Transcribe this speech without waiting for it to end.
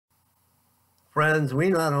Friends, we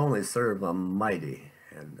not only serve a mighty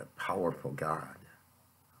and a powerful God,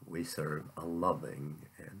 we serve a loving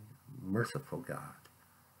and merciful God.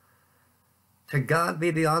 To God be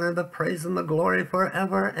the honor, the praise, and the glory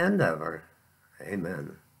forever and ever.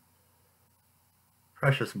 Amen.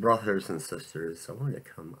 Precious brothers and sisters, I want to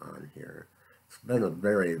come on here. It's been a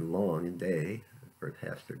very long day for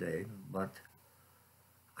Pastor Dave, but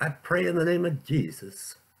I pray in the name of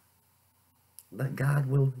Jesus that God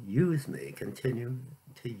will use me, continue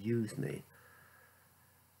to use me.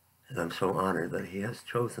 And I'm so honored that he has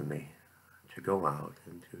chosen me to go out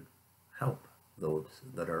and to help those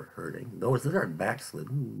that are hurting, those that are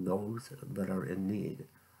backslidden, those that are in need.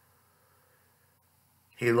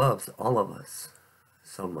 He loves all of us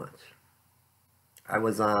so much. I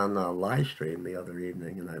was on a live stream the other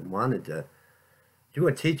evening, and I wanted to do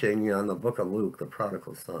a teaching on the book of Luke, the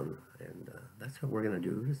Prodigal Son, and that's what we're going to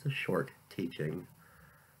do. Just a short teaching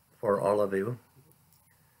for all of you.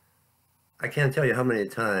 I can't tell you how many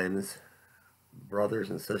times brothers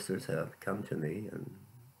and sisters have come to me and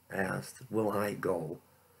asked, will I go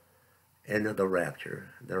into the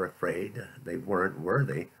rapture? They're afraid they weren't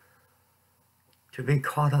worthy to be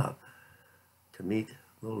caught up to meet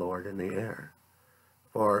the Lord in the air.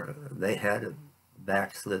 For they had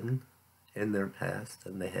backslidden in their past,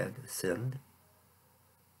 and they had sinned.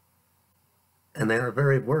 And they are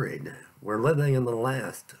very worried. We're living in the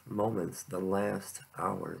last moments, the last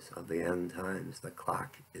hours of the end times. The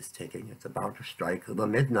clock is ticking. It's about to strike the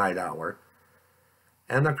midnight hour.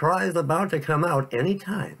 And the cry is about to come out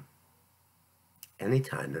anytime.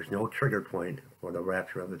 Anytime. There's no trigger point for the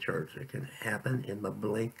rapture of the church. It can happen in the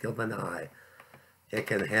blink of an eye. It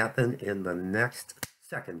can happen in the next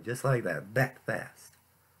second, just like that fast.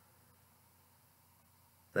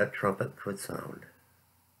 That trumpet could sound.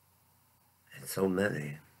 And so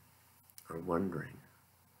many are wondering,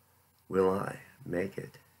 will I make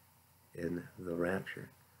it in the rapture?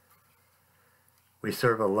 We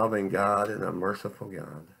serve a loving God and a merciful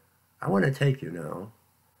God. I want to take you now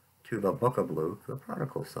to the book of Luke, the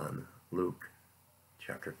Prodigal Son, Luke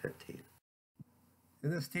chapter 15.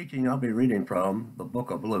 In this teaching, I'll be reading from the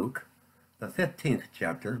book of Luke, the 15th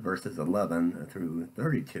chapter, verses 11 through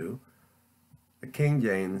 32, the King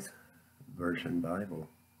James Version Bible.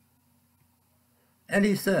 And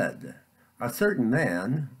he said, a certain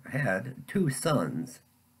man had 2 sons,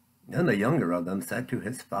 and the younger of them said to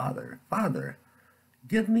his father, Father,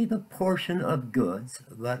 give me the portion of goods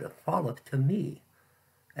that falleth to me.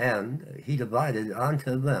 And he divided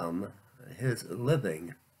unto them his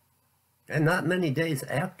living. And not many days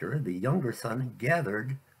after, the younger son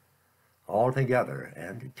gathered all together,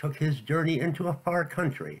 and took his journey into a far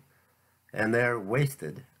country, and there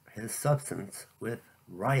wasted his substance with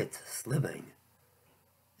riotous living.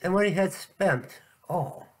 And when he had spent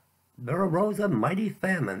all, there arose a mighty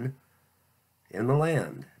famine in the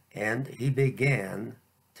land, and he began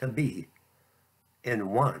to be in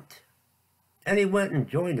want. And he went and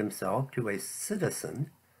joined himself to a citizen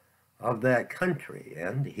of that country,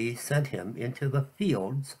 and he sent him into the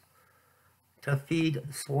fields to feed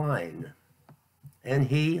swine. And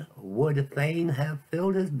he would fain have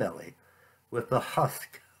filled his belly with the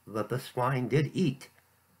husk that the swine did eat,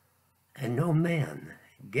 and no man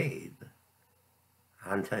gave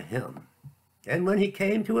unto him. And when he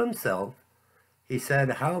came to himself, he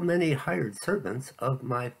said, how many hired servants of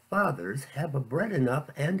my father's have bread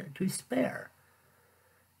enough and to spare,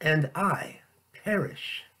 and I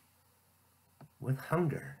perish with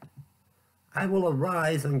hunger? I will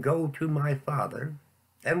arise and go to my father,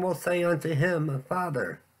 and will say unto him,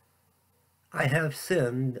 Father, I have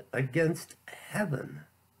sinned against heaven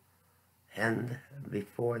and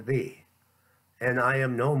before thee, and I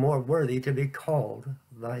am no more worthy to be called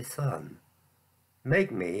thy son.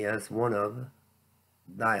 Make me as one of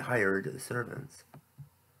thy hired servants.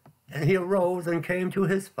 And he arose and came to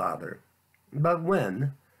his father. But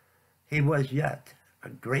when he was yet a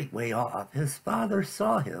great way off, his father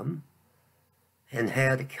saw him, and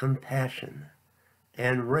had compassion,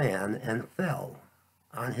 and ran and fell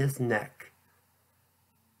on his neck,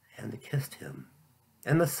 and kissed him.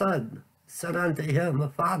 And the son said unto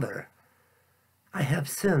him, Father, I have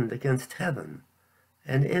sinned against heaven,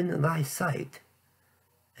 and in thy sight,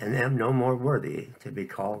 and am no more worthy to be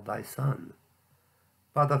called thy son.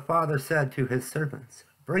 But the father said to his servants,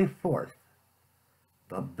 Bring forth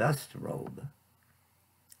the best robe,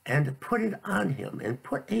 and put it on him, and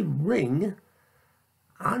put a ring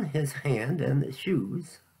on his hand, and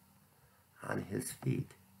shoes on his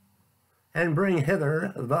feet. And bring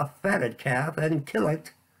hither the fatted calf, and kill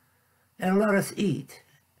it, and let us eat,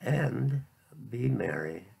 and be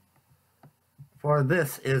merry. For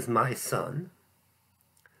this is my son,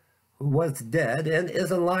 who was dead and is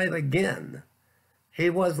alive again. He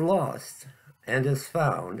was lost and is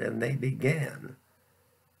found, and they began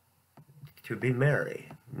to be merry.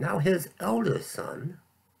 Now his eldest son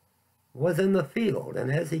was in the field,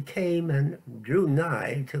 and as he came and drew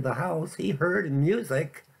nigh to the house, he heard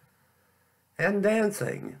music and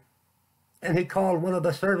dancing. And he called one of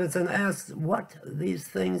the servants and asked what these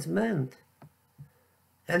things meant.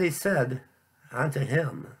 And he said unto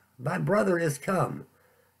him, Thy brother is come,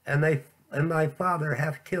 and thy father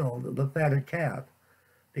hath killed the fatted calf,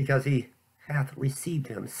 because he hath received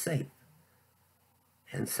him safe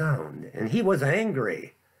and sound. And he was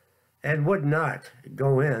angry, and would not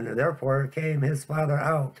go in. Therefore came his father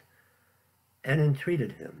out, and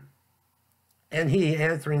entreated him. And he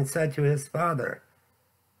answering said to his father,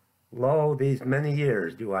 Lo, these many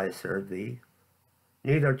years do I serve thee,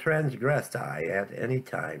 neither transgressed I at any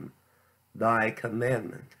time thy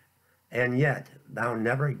commandment, and yet thou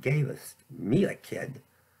never gavest me a kid,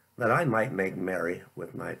 that I might make merry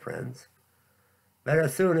with my friends. But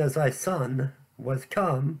as soon as thy son was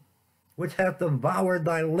come, which hath devoured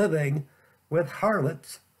thy living with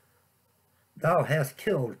harlots, thou hast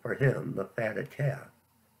killed for him the fatted calf.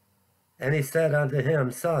 And he said unto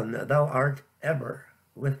him, Son, thou art ever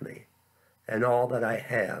with me, and all that I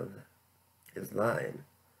have is thine.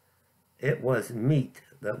 It was meet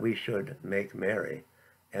that we should make merry,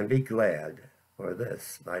 and be glad, for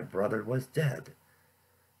this thy brother was dead,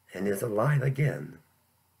 and is alive again,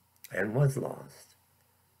 and was lost,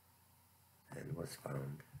 and was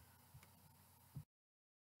found.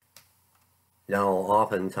 Now,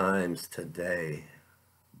 oftentimes today,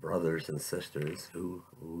 brothers and sisters who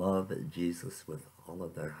love Jesus with all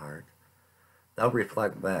of their heart, they'll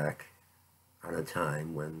reflect back on a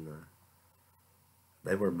time when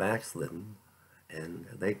they were backslidden, and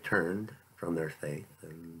they turned from their faith,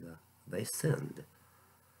 and they sinned,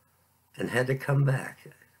 and had to come back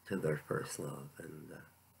to their first love. And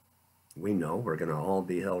we know we're going to all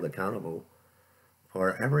be held accountable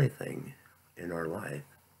for everything in our life.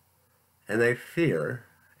 And they fear,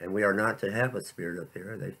 and we are not to have a spirit of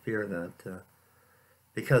fear, they fear that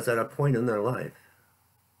because at a point in their life,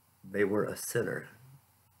 they were a sinner,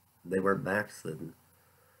 they were backslidden,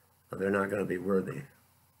 but they're not going to be worthy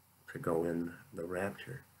to go in the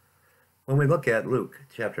rapture. When we look at Luke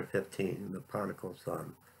chapter 15, the prodigal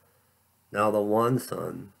son, now the one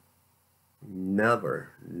son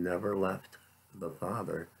never left the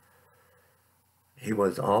father. He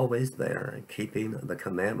was always there and keeping the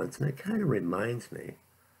commandments. And it kind of reminds me,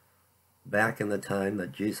 back in the time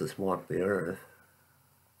that Jesus walked the earth,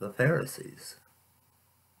 the Pharisees.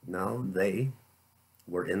 Now they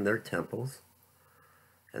were in their temples,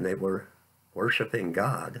 and they were worshiping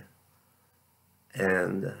God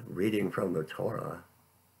and reading from the Torah.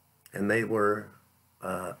 And they were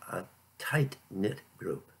a tight-knit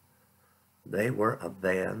group. They were a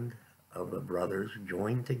band of the brothers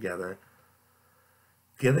joined together,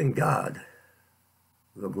 giving God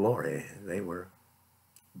the glory. They were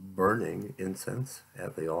burning incense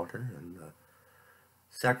at the altar and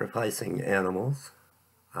sacrificing animals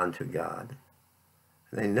unto God.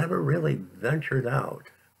 And they never really ventured out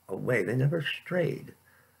away. They never strayed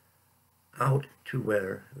out to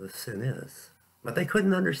where the sin is. But they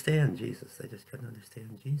couldn't understand Jesus. They just couldn't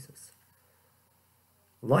understand Jesus.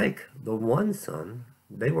 Like the one son,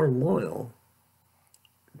 they were loyal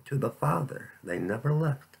to the Father. They never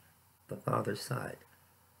left the Father's side.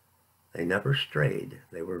 They never strayed.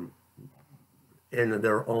 They were in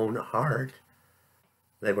their own heart.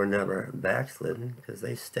 They were never backslidden because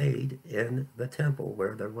they stayed in the temple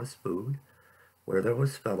where there was food, where there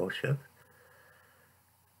was fellowship.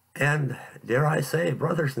 And dare I say,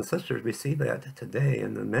 brothers and sisters, we see that today,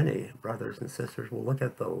 and many brothers and sisters will look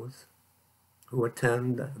at those who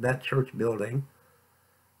attend that church building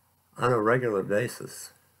on a regular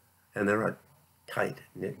basis, and they're a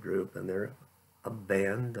tight-knit group, and they're a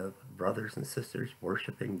band of brothers and sisters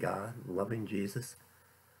worshiping God, loving Jesus.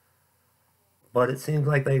 But it seems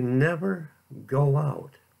like they never go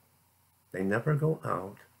out. They never go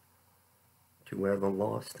out to where the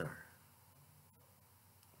lost are,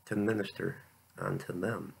 to minister unto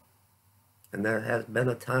them. And there has been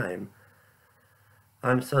a time,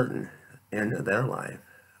 I'm certain, in their life,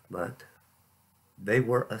 but they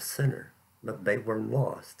were a sinner, but they were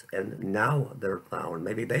lost, and now they're found.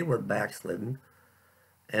 Maybe they were backslidden,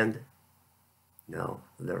 and now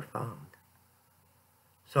they're found.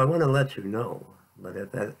 So I want to let you know that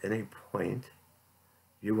if at any point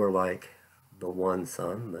you were like the one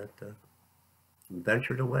son that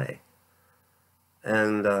ventured away,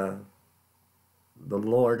 and the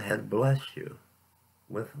Lord had blessed you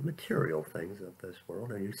with material things of this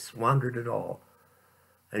world, and you squandered it all.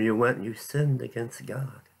 And you went and you sinned against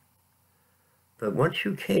God. But once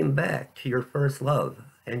you came back to your first love,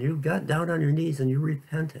 and you got down on your knees and you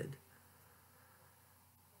repented,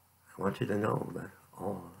 I want you to know that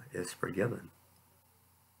all is forgiven.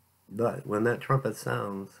 But when that trumpet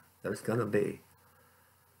sounds, there's going to be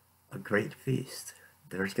a great feast.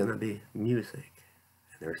 There's going to be music,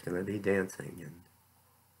 and there's going to be dancing, and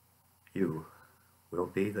you will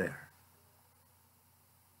be there.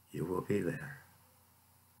 You will be there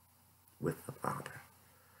with the Father.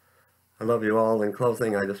 I love you all. In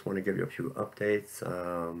closing, I just want to give you a few updates.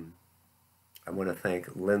 I want to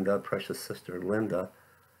thank Linda, precious sister Linda.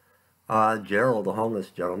 Gerald, the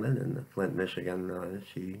homeless gentleman in Flint, Michigan,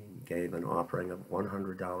 she gave an offering of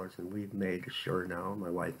 $100, and we've made sure now, my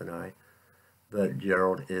wife and I, that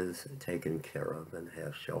Gerald is taken care of and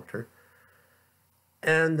has shelter.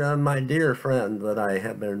 And my dear friend that I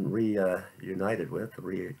have been reacquainted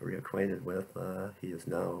with, he is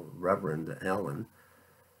now Reverend Allen.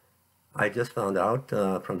 I just found out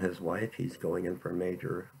from his wife he's going in for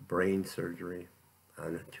major brain surgery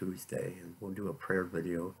on a Tuesday, and we'll do a prayer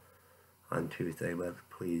video on Tuesday, but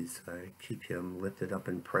please keep him lifted up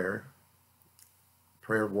in prayer.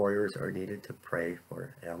 Prayer warriors are needed to pray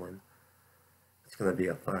for Allen. It's going to be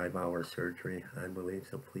a 5-hour surgery, I believe,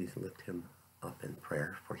 so please lift him up in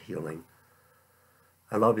prayer for healing.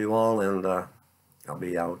 I love you all, and I'll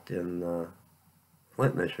be out in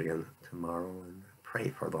Flint, Michigan tomorrow, and pray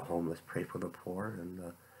for the homeless, pray for the poor, and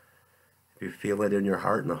if you feel it in your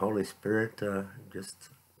heart and the Holy Spirit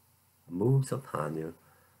just moves upon you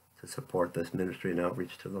to support this ministry and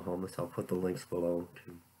outreach to the homeless, I'll put the links below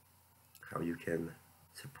to how you can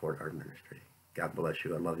support our ministry. God bless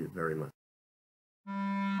you. I love you very much.